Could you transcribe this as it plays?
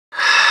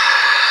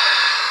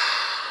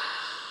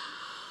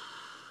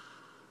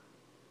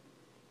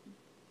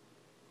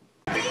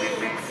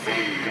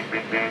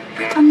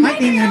I'm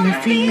waiting on the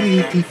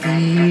feet.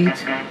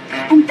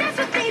 And that's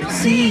what they don't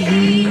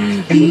see.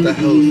 What the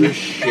hell is this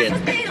shit?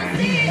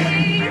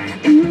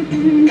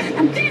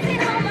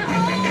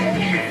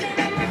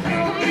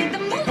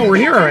 Oh, we're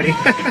here already.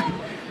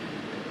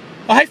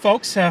 Well, hi,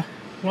 folks.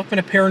 Welcome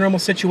to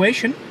Paranormal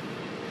Situation.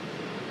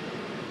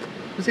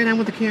 Was that on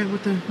with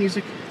the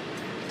music?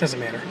 Doesn't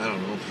matter. I don't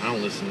know. I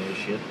don't listen to this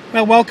shit.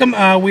 Well, welcome.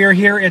 We are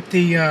here at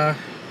the...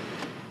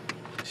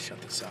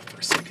 shut this off for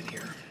a second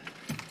here.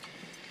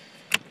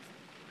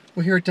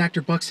 We're here at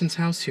Dr. Buxton's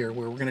house here,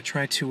 where we're going to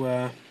try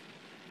to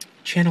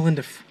channel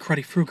into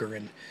Kruddy Frooger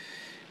and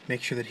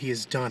make sure that he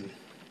is done.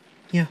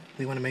 Yeah,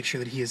 we want to make sure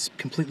that he is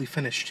completely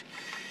finished.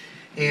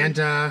 And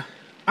I,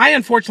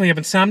 unfortunately, have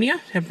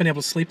insomnia. Haven't been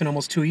able to sleep in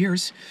almost 2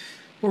 years.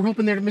 We're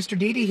hoping that Mr.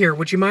 Deedee here.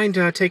 Would you mind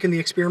taking the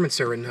experiment,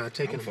 sir, and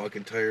taking... I'm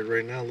fucking tired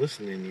right now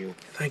listening to you.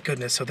 Thank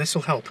goodness. So this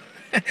will help.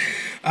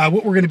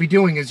 What we're going to be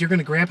doing is you're going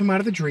to grab him out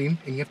of the dream,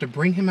 and you have to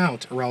bring him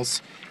out, or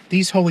else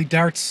these holy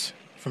darts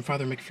from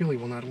Father McFeely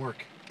will not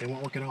work. They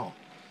won't work at all.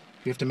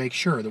 We have to make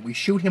sure that we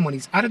shoot him when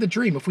he's out of the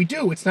dream. If we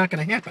do, it's not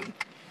going to happen.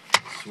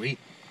 Sweet.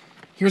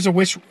 Here's a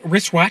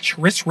wristwatch.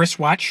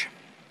 Wristwatch.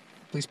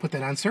 Please put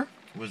that on, sir.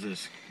 What's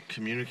this?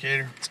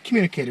 Communicator? It's a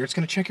communicator. It's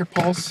going to check your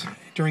pulse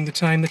during the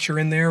time that you're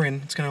in there,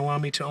 and it's going to allow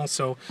me to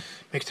also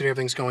make sure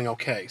everything's going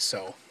okay.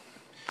 So,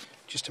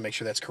 just to make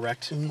sure that's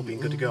correct, we'll be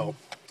good to go.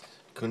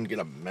 Couldn't get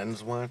a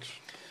men's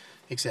watch?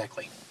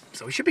 Exactly.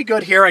 So we should be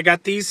good here. I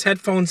got these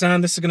headphones on.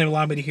 This is going to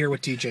allow me to hear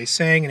what DJ's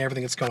saying and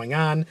everything that's going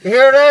on. You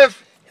hear this?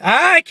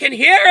 I can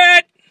hear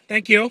it!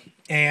 Thank you.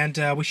 And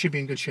we should be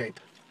in good shape.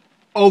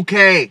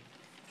 Okay.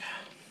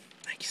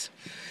 Thanks.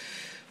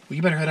 Well,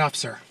 you better head off,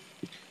 sir.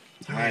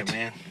 All right,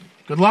 man.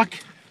 Good luck.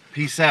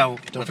 Peace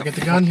out. Don't forget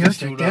the gun here.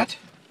 Take that.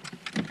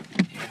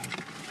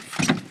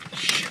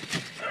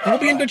 We'll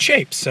be in good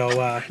shape. So,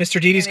 Mr.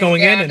 Deedee's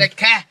going in. And...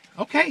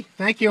 Okay,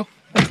 thank you.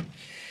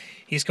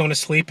 He's going to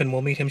sleep, and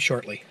we'll meet him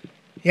shortly.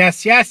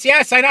 Yes, yes,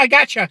 yes. I know. I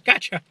gotcha.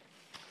 Gotcha.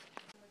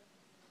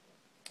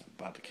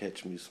 About to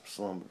catch me some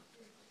slumber.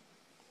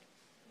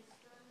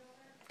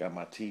 Got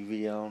my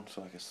TV on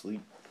so I can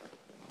sleep.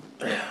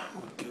 Yeah,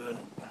 I'm good.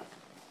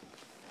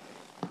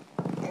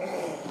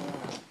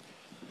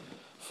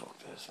 Fuck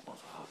this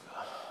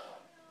motherfucker.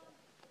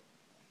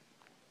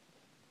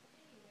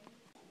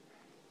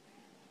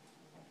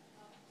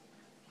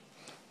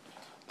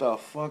 The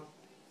fuck?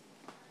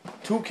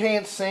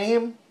 Toucan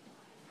Sam?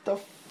 The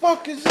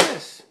fuck is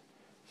this?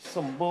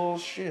 Some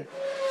bullshit.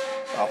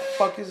 The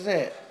fuck is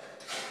that?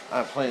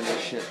 I'm playing this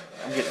shit.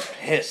 I'm getting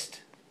pissed.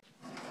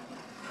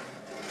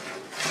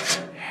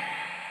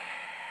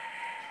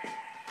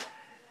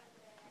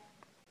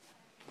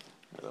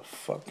 Where the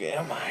fuck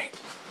am I?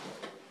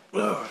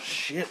 Oh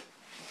shit.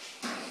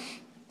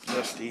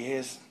 Dusty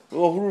ass.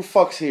 Well, who the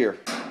fuck's here?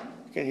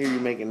 I can hear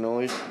you making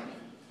noise.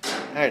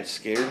 I ain't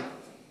scared.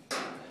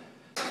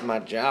 It's my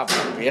job,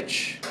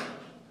 bitch.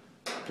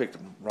 Picked the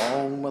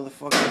wrong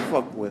motherfucker to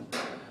fuck with.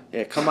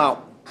 Yeah, come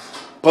out.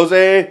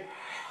 Pussy!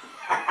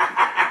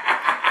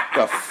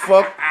 The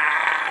fuck?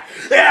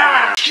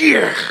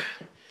 Here.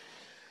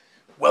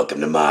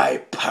 Welcome to my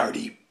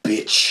party,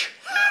 bitch.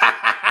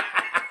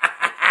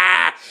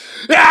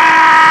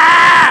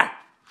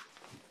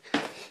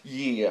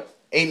 Yeah.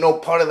 Ain't no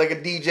party like a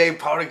DJ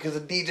party because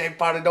a DJ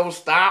party don't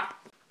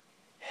stop.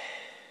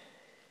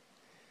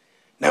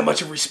 Not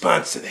much of a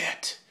response to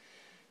that.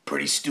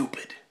 Pretty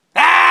stupid.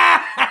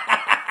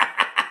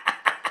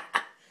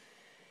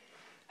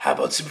 How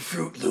about some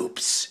Fruit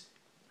Loops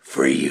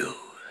for you?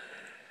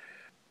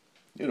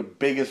 You're the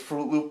biggest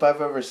Fruit Loop I've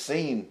ever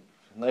seen.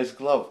 Nice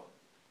glove.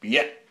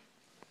 Yeah.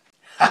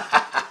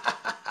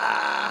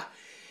 How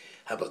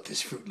about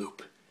this Fruit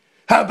Loop?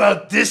 How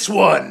about this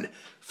one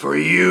for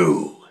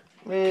you?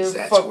 Man,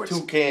 fuck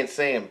Toucan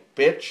Sam,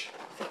 bitch.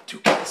 Fuck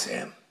Toucan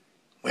Sam.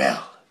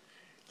 Well,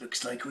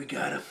 looks like we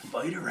got a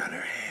fighter on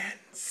our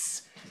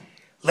hands.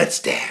 Let's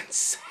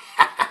dance.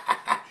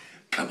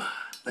 Come on,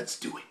 let's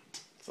do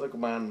it. Suck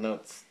my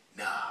nuts.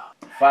 No.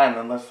 Fine,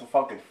 then let's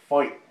fucking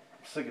fight.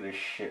 I'm sick of this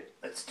shit.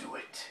 Let's do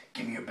it.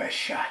 Give me your best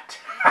shot.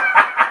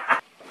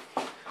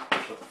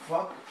 What the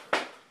fuck?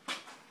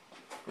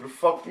 Where the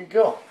fuck we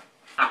go?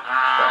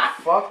 The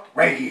fuck?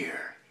 Right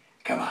here.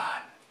 Come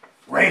on.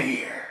 Right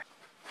here.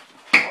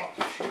 Oh,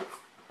 shit.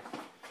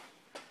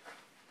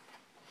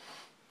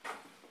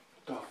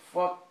 The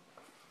fuck?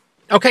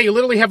 Okay, you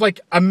literally have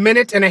like a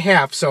minute and a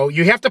half, so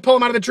you have to pull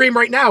him out of the dream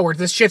right now or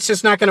this shit's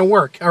just not gonna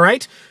work,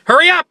 alright?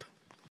 Hurry up!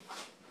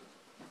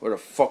 Where the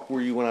fuck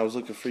were you when I was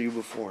looking for you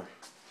before?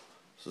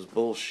 This is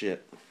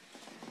bullshit.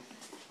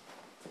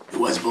 It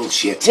was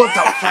bullshit. What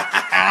the fuck?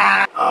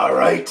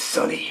 Alright,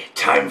 Sonny,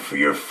 time for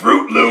your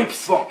Fruit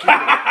Loops! Fuck you.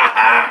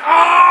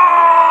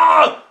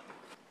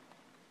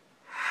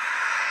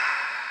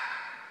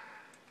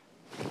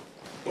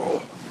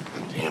 Oh,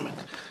 damn it.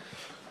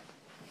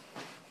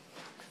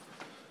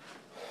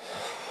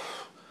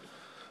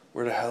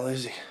 Where the hell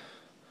is he?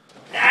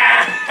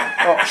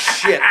 Oh,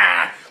 shit.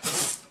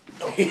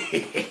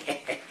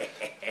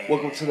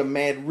 Welcome to the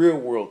mad real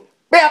world.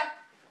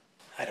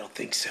 I don't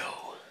think so.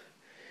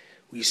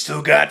 We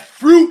still got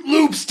Fruit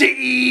Loops to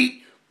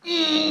eat.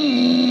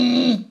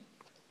 Mm.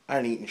 I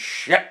ain't eating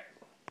shit.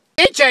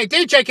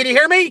 DJ, can you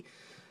hear me?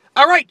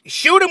 All right,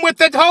 shoot him with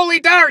the holy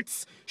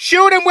darts.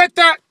 Shoot him with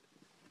the...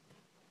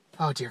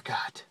 Oh, dear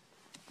God.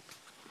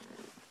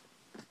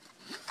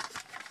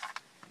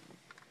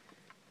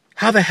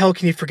 How the hell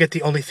can you forget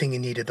the only thing you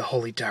needed, the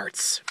holy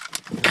darts?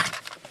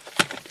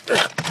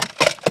 God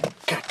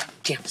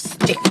damn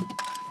stick.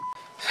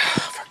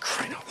 For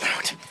crying out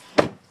loud.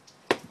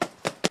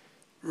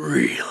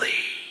 Really?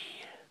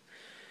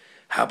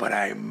 How about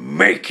I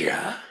make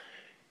ya?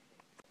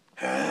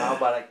 How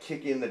about I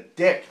kick you in the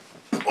dick?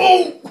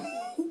 Oh!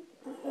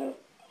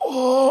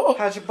 Oh!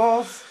 How's your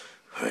balls?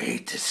 I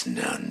hate this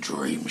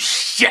non-dream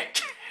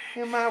shit.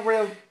 Am I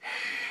real?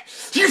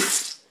 You...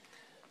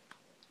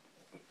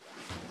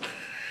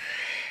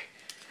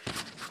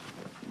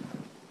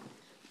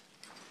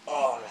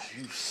 Oh,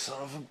 you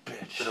son of a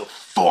bitch. Little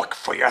fork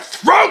for your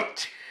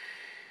throat!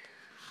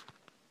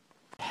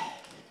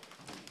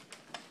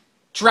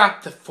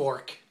 Drop the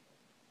fork.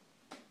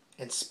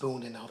 And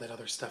spoon and all that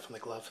other stuff in the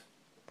glove.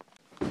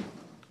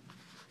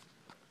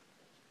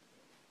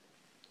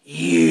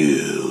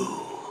 You...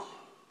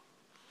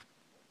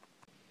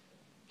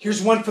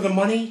 Here's one for the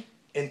money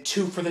and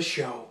two for the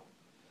show.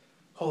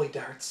 Holy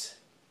darts.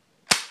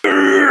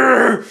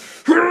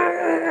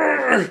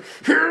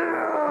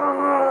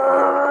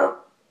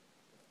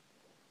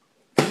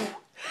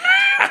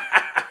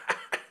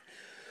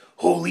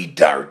 Holy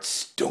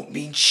darts don't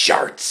mean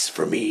sharts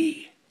for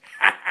me.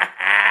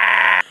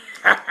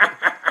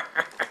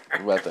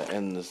 We're about to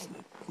end this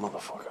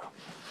motherfucker.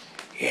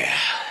 Yeah.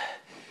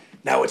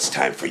 Now it's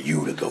time for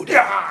you to go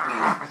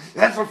down.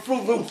 That's for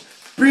Fruit Loops,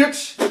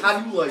 bitch. How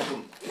do you like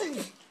them?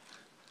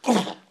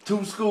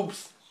 2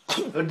 scoops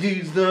of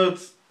these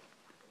nuts.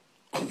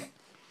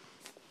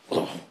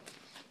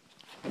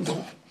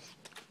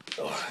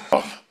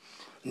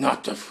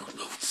 Not the Fruit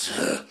Loops.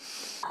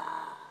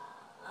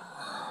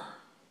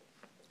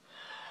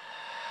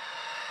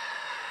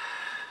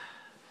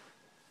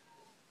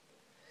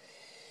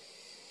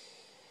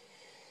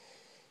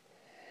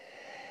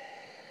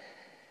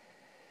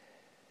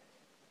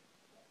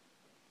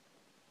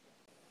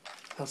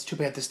 Well, it's too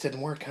bad this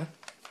didn't work, huh?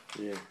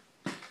 Yeah.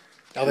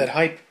 All that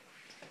hype.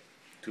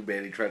 Too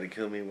bad he tried to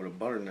kill me with a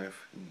butter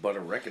knife. Butter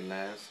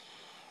recognize.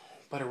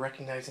 But I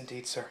recognize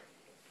indeed, sir.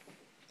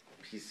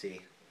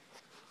 PC.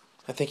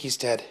 I think he's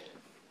dead.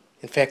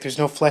 In fact, there's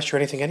no flesh or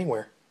anything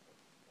anywhere.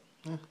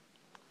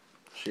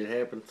 Shit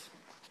happens.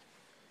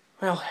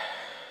 Well,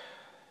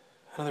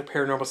 another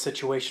paranormal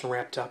situation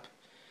wrapped up.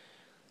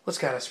 Let's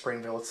get out of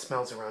Springville. It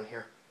smells around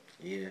here.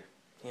 Yeah.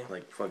 Yeah.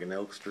 Like fucking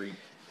Elk Street.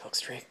 Elk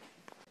Street.